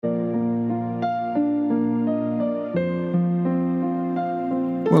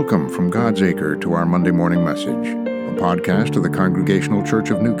Welcome from God's Acre to our Monday morning message, a podcast of the Congregational Church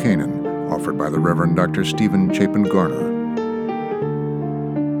of New Canaan, offered by the Reverend Dr. Stephen Chapin Garner.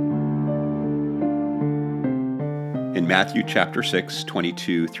 In Matthew chapter 6,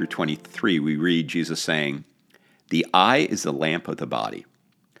 22 through 23, we read Jesus saying, "The eye is the lamp of the body.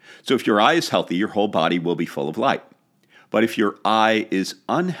 So if your eye is healthy, your whole body will be full of light. But if your eye is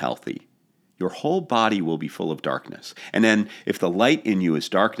unhealthy, your whole body will be full of darkness. And then if the light in you is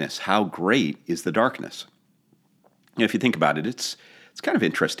darkness, how great is the darkness?" If you think about it, it's kind of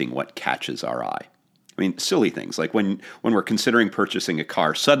interesting what catches our eye. I mean, silly things like when we're considering purchasing a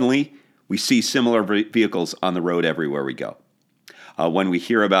car, suddenly we see similar vehicles on the road everywhere we go. When we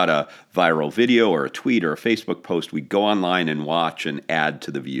hear about a viral video or a tweet or a Facebook post, we go online and watch and add to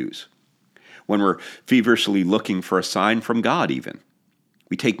the views. When we're feverishly looking for a sign from God even,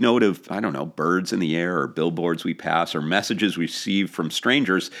 we take note of, birds in the air or billboards we pass or messages we receive from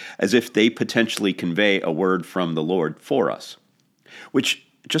strangers as if they potentially convey a word from the Lord for us, which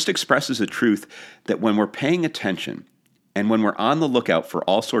just expresses a truth that when we're paying attention and when we're on the lookout for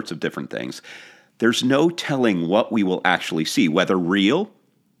all sorts of different things, there's no telling what we will actually see, whether real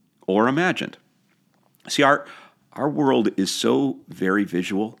or imagined. See, our world is so very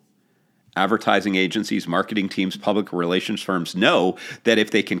visual. Advertising agencies, marketing teams, public relations firms know that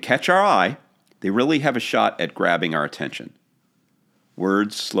if they can catch our eye, they really have a shot at grabbing our attention.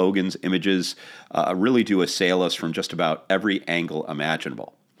 Words, slogans, images really do assail us from just about every angle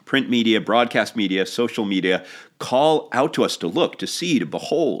imaginable. Print media, broadcast media, social media call out to us to look, to see, to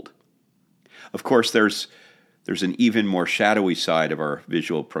behold. Of course, there's an even more shadowy side of our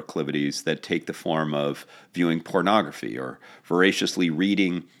visual proclivities that take the form of viewing pornography or voraciously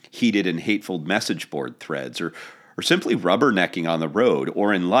reading heated and hateful message board threads or simply rubbernecking on the road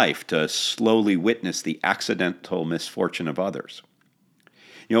or in life to slowly witness the accidental misfortune of others.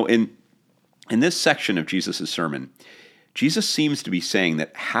 In this section of Jesus' sermon, Jesus seems to be saying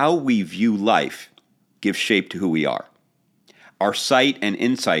that how we view life gives shape to who we are. Our sight and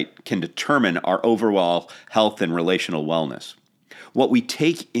insight can determine our overall health and relational wellness. What we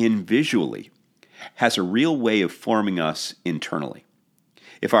take in visually has a real way of forming us internally.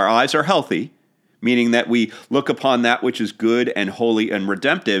 If our eyes are healthy, meaning that we look upon that which is good and holy and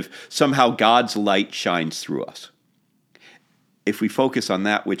redemptive, somehow God's light shines through us. If we focus on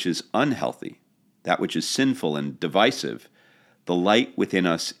that which is unhealthy, that which is sinful and divisive, the light within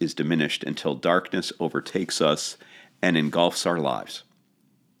us is diminished until darkness overtakes us and engulfs our lives.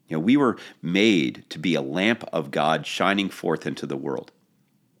 We were made to be a lamp of God shining forth into the world.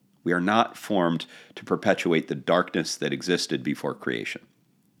 We are not formed to perpetuate the darkness that existed before creation.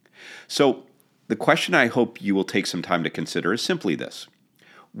 So, the question I hope you will take some time to consider is simply this: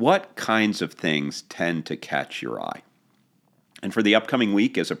 what kinds of things tend to catch your eye? And for the upcoming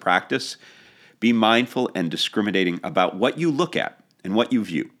week, as a practice, be mindful and discriminating about what you look at and what you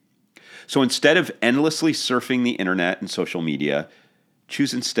view. So instead of endlessly surfing the internet and social media,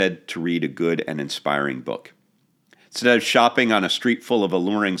 choose instead to read a good and inspiring book. Instead of shopping on a street full of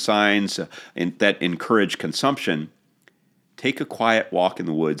alluring signs that encourage consumption, take a quiet walk in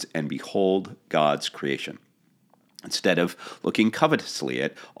the woods and behold God's creation. Instead of looking covetously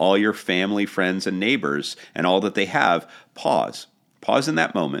at all your family, friends, and neighbors and all that they have, pause. Pause in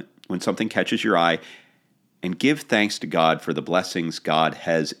that moment when something catches your eye and give thanks to God for the blessings God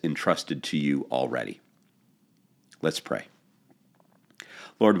has entrusted to you already. Let's pray.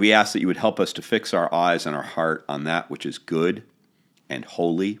 Lord, we ask that you would help us to fix our eyes and our heart on that which is good and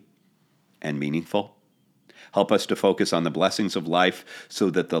holy and meaningful. Help us to focus on the blessings of life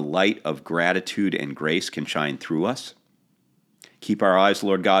so that the light of gratitude and grace can shine through us. Keep our eyes,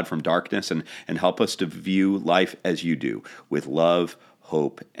 Lord God, from darkness and help us to view life as you do, with love,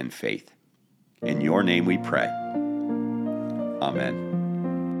 hope, and faith. In your name we pray. Amen.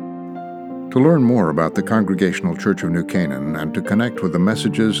 To learn more about the Congregational Church of New Canaan and to connect with the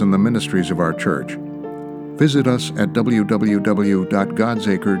messages and the ministries of our church, visit us at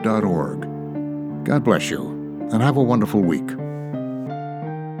www.godsacre.org. God bless you, and have a wonderful week.